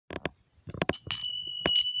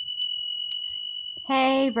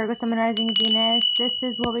Hey, Virgo, Sun, Rising, Venus. This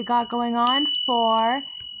is what we got going on for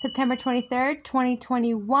September 23rd,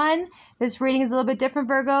 2021. This reading is a little bit different,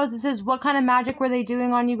 Virgos. This is what kind of magic were they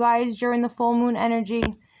doing on you guys during the full moon energy.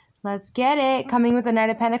 Let's get it. Coming with the Knight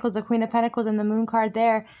of Pentacles, the Queen of Pentacles, and the Moon card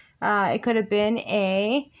there. It could have been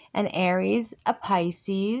an Aries, a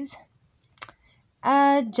Pisces,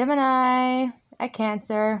 a Gemini, a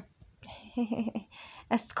Cancer,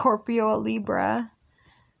 a Scorpio, a Libra,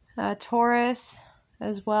 a Taurus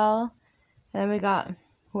as well. And then we got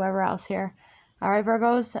whoever else here. All right,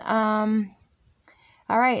 Virgos.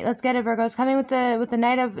 All right, let's get it, Virgos. Coming with the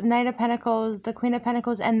Knight of Pentacles, the Queen of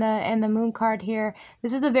Pentacles, and the Moon card here.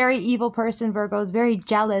 This is a very evil person, Virgos. Very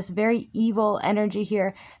jealous, very evil energy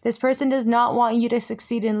here. This person does not want you to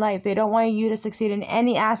succeed in life. They don't want you to succeed in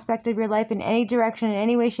any aspect of your life, in any direction, in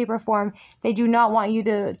any way, shape, or form. They do not want you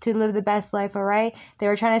to live the best life, all right? They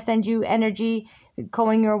were trying to send you energy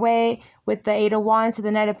going your way with the Eight of Wands to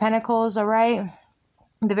the Knight of Pentacles, all right?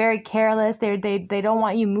 They're very careless. They don't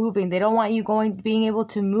want you moving. They don't want you being able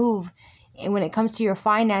to move when it comes to your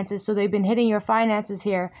finances. So they've been hitting your finances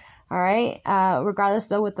here. All right. Regardless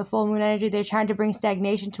though, with the full moon energy, they're trying to bring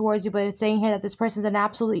stagnation towards you. But it's saying here that this person's an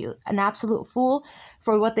absolute fool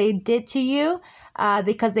for what they did to you.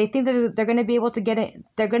 Because they think that they're going to be able to get it.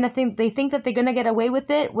 They think that they're going to get away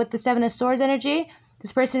with it with the Seven of Swords energy.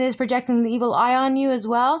 This person is projecting the evil eye on you as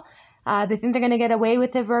well. They think they're going to get away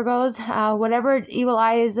with it, Virgos. Whatever evil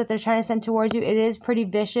eye is that they're trying to send towards you, it is pretty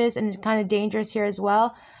vicious and it's kind of dangerous here as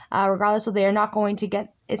well. Regardless, so they are not going to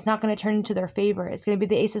get, it's not going to turn into their favor. It's going to be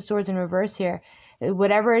the Ace of Swords in reverse here.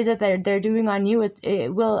 Whatever it is that they're doing on you,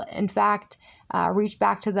 it will, in fact, reach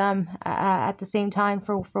back to them at the same time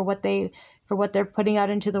for what they're putting out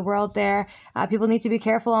into the world there. People need to be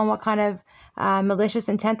careful on what kind of malicious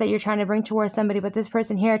intent that you're trying to bring towards somebody. But this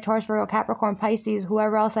person here, Taurus, Virgo, Capricorn, Pisces,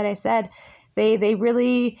 whoever else that I said, they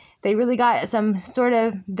really got some sort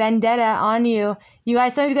of vendetta on you. You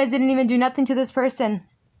guys, some of you guys didn't even do nothing to this person.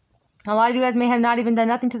 A lot of you guys may have not even done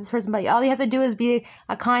nothing to this person, but all you have to do is be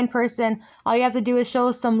a kind person. All you have to do is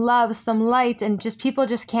show some love, some light, and just people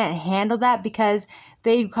just can't handle that because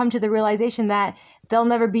they've come to the realization that they'll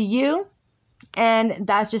never be you. And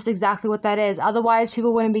that's just exactly what that is. Otherwise,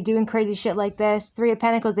 people wouldn't be doing crazy shit like this. Three of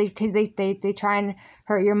Pentacles, they try and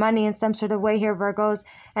hurt your money in some sort of way here, Virgos,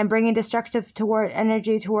 and bringing destructive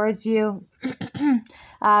energy towards you.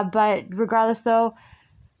 But regardless, though,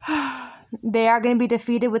 they are going to be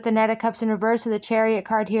defeated with the Knight of Cups in reverse, so the Chariot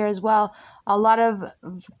card here as well. A lot of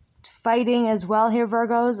fighting as well here,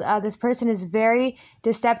 Virgos. This person is very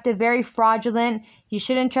deceptive, very fraudulent. You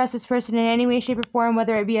shouldn't trust this person in any way, shape, or form,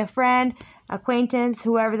 whether it be a friend, acquaintance,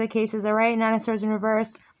 whoever the case is, all right? Nine of Swords in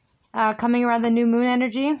reverse. Coming around the new moon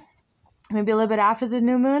energy, maybe a little bit after the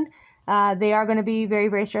new moon, they are going to be very,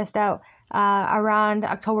 very stressed out. Around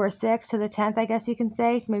October 6th to the 10th, I guess you can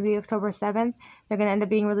say, maybe October 7th, they're going to end up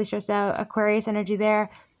being really stressed out. Aquarius energy there.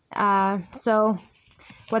 So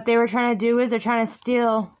what they were trying to do is they're trying to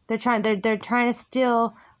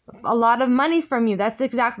steal a lot of money from you. That's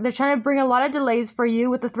exactly, they're trying to bring a lot of delays for you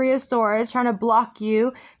with the Three of Swords, trying to block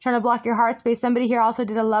you, trying to block your heart space. Somebody here also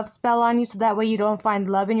did a love spell on you, so that way you don't find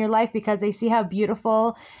love in your life because they see how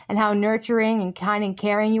beautiful and how nurturing and kind and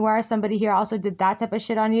caring you are. Somebody here also did that type of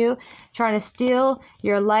shit on you, trying to steal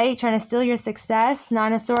your light, trying to steal your success.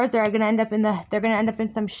 Nine of Swords, they're gonna end up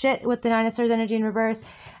in some shit with the Nine of Swords energy in reverse.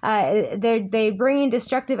 They bring in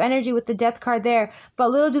destructive energy with the Death card there. But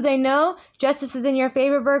little do they know, justice is in your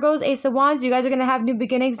favor, Virgos. Ace of Wands, you guys are going to have new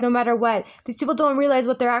beginnings no matter what. These people don't realize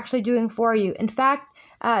what they're actually doing for you. In fact,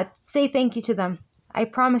 say thank you to them. I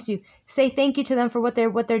promise you, say thank you to them for what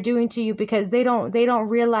they're doing to you, because they don't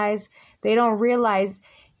realize,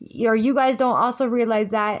 or you guys don't also realize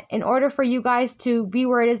that in order for you guys to be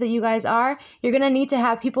where it is that you guys are, you're going to need to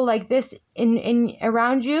have people like this in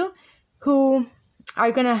around you who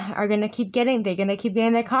are gonna keep getting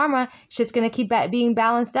their karma. Shit's gonna keep being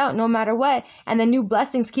balanced out no matter what, and the new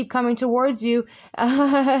blessings keep coming towards you.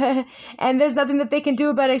 And there's nothing that they can do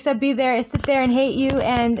about it except sit there and hate you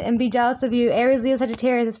and be jealous of you. Aries, Leo,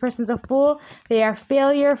 Sagittarius, this person's a fool. They are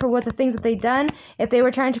failure for what the things that they've done. If they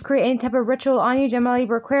were trying to create any type of ritual on you, Gemini,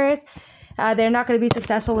 Libra, Aquarius, they're not going to be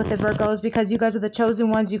successful with it, Virgos, because you guys are the chosen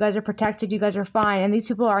ones. You guys are protected. You guys are fine. And these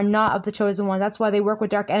people are not of the chosen ones. That's why they work with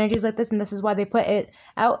dark energies like this, and this is why they put it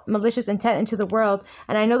out, malicious intent, into the world.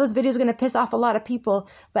 And I know this video is going to piss off a lot of people,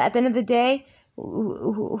 but at the end of the day,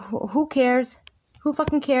 who cares? Who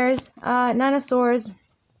fucking cares? Nine of Swords.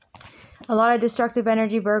 A lot of destructive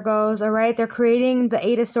energy, Virgos, all right? They're creating the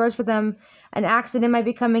Eight of Swords for them. An accident might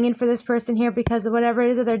be coming in for this person here because of whatever it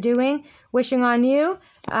is that they're doing, wishing on you.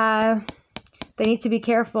 They need to be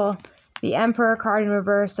careful. The Emperor card in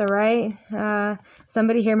reverse, all right?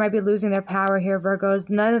 Somebody here might be losing their power here, Virgos.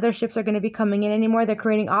 None of their ships are going to be coming in anymore. They're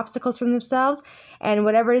creating obstacles for themselves. And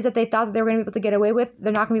whatever it is that they thought that they were going to be able to get away with,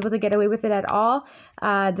 they're not going to be able to get away with it at all.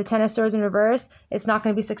 The Ten of Swords in reverse, it's not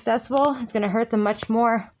going to be successful. It's going to hurt them much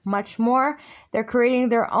more, much more. They're creating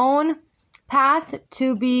their own path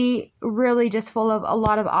to be really just full of a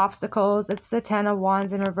lot of obstacles. It's the Ten of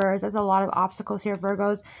Wands in reverse. That's a lot of obstacles here,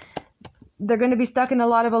 Virgos. They're going to be stuck in a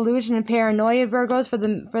lot of illusion and paranoia, Virgos, for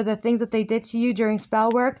the things that they did to you during spell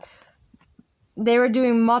work. They were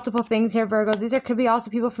doing multiple things here, Virgos. These could be also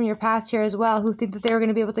people from your past here as well who think that they were going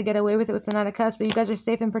to be able to get away with it with the Nine of Cups, but you guys are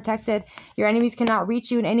safe and protected. Your enemies cannot reach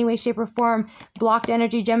you in any way, shape, or form. Blocked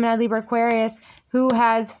energy, Gemini, Libra, Aquarius, who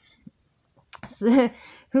has...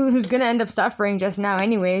 who's going to end up suffering just now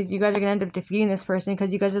anyways. You guys are going to end up defeating this person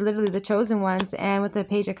because you guys are literally the chosen ones. And with the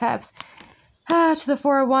Page of Cups... to the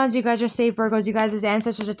Four of Wands, you guys are safe, Virgos. You guys as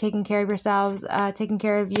ancestors are taking care of yourselves, taking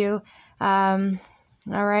care of you. All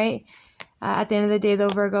right. At the end of the day, though,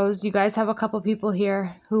 Virgos, you guys have a couple people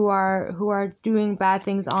here who are doing bad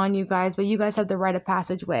things on you guys, but you guys have the rite of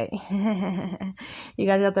passageway. You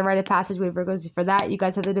guys have the rite of passageway, Virgos. For that, you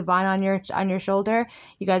guys have the divine on your shoulder.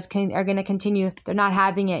 You guys are going to continue. They're not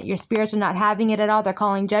having it. Your spirits are not having it at all. They're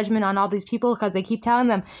calling judgment on all these people because they keep telling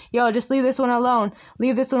them, yo, just leave this one alone.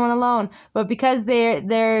 Leave this one alone. But because their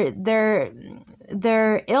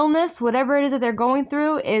illness, whatever it is that they're going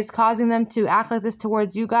through, is causing them to act like this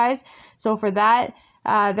towards you guys. So for that,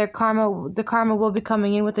 the karma will be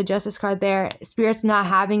coming in with the Justice card there. Spirit's not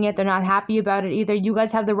having it. They're not happy about it either. You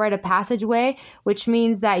guys have the rite of passageway, which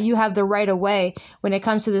means that you have the right of way when it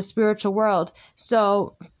comes to the spiritual world.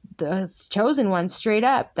 So the chosen one, straight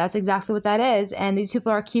up, that's exactly what that is. And these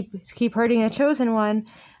people are keep hurting the chosen one.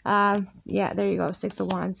 Yeah, there you go. Six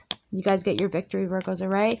of Wands. You guys get your victory, Virgos, all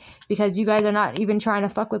right? Because you guys are not even trying to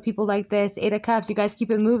fuck with people like this. Eight of Cups, you guys keep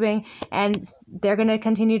it moving, and they're going to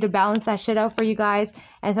continue to balance that shit out for you guys.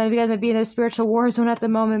 And some of you guys might be in a spiritual war zone at the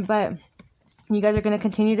moment, but you guys are going to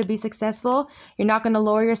continue to be successful. You're not going to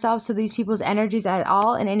lower yourselves to these people's energies at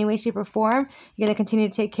all in any way, shape, or form. You're going to continue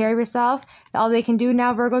to take care of yourself. All they can do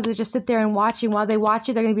now, Virgos, is just sit there and watch you. While they watch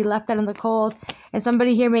you, they're going to be left out in the cold. And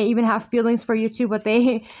somebody here may even have feelings for you too, but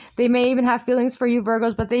they may even have feelings for you,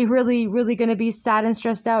 Virgos, but they really going to be sad and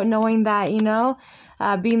stressed out knowing that, you know,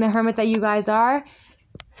 being the hermit that you guys are,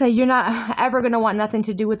 so you're not ever going to want nothing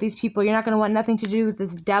to do with these people. You're not going to want nothing to do with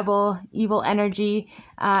this devil, evil energy.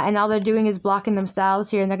 And all they're doing is blocking themselves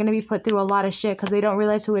here. And they're going to be put through a lot of shit because they don't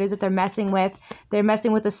realize who it is that they're messing with. They're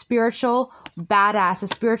messing with a spiritual badass, a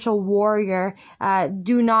spiritual warrior.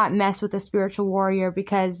 Do not mess with a spiritual warrior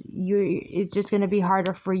because it's just going to be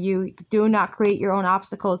harder for you. Do not create your own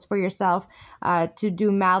obstacles for yourself to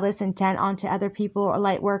do malice intent onto other people or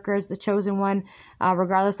light workers. The chosen one,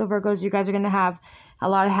 regardless of Virgos, you guys are going to have a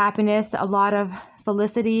lot of happiness, a lot of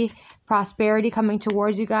felicity, prosperity coming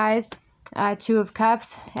towards you guys. Two of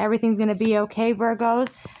Cups, everything's going to be okay, Virgos.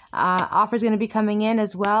 Offers going to be coming in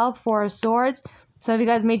as well. Four of Swords. Some of you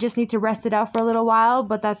guys may just need to rest it out for a little while,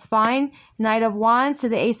 but that's fine. Knight of Wands to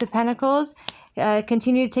the Ace of Pentacles.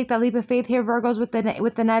 Continue to take that leap of faith here, Virgos, with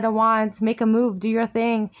the Knight of Wands. Make a move. Do your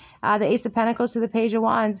thing. The Ace of Pentacles to the Page of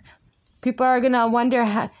Wands. People are going to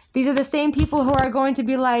wonder, these are the same people who are going to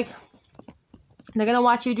be like, they're going to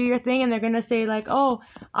watch you do your thing and they're going to say like, oh,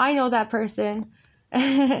 I know that person.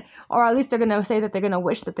 Or at least they're going to say that they're going to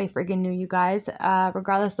wish that they friggin' knew you guys.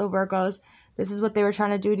 Regardless of Virgos, this is what they were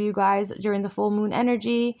trying to do to you guys during the full moon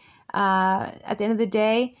energy. At the end of the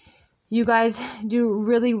day, you guys do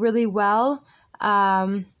really, really well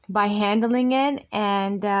by handling it.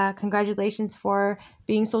 And congratulations for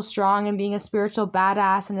being so strong and being a spiritual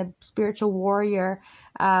badass and a spiritual warrior,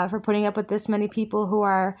 for putting up with this many people who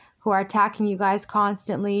are attacking you guys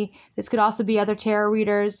constantly. This could also be other tarot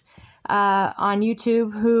readers on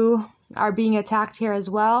YouTube who are being attacked here as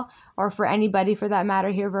well, or for anybody for that matter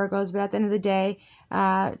here, Virgos. But at the end of the day,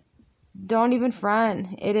 don't even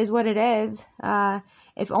front. It is what it is.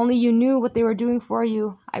 If only you knew what they were doing for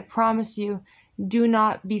you, I promise you, do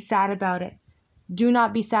not be sad about it. Do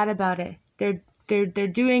not be sad about it. They're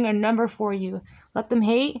doing a number for you. Let them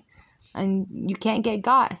hate, and you can't get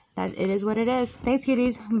got. That it is what it is. Thanks,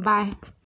 cuties. Bye.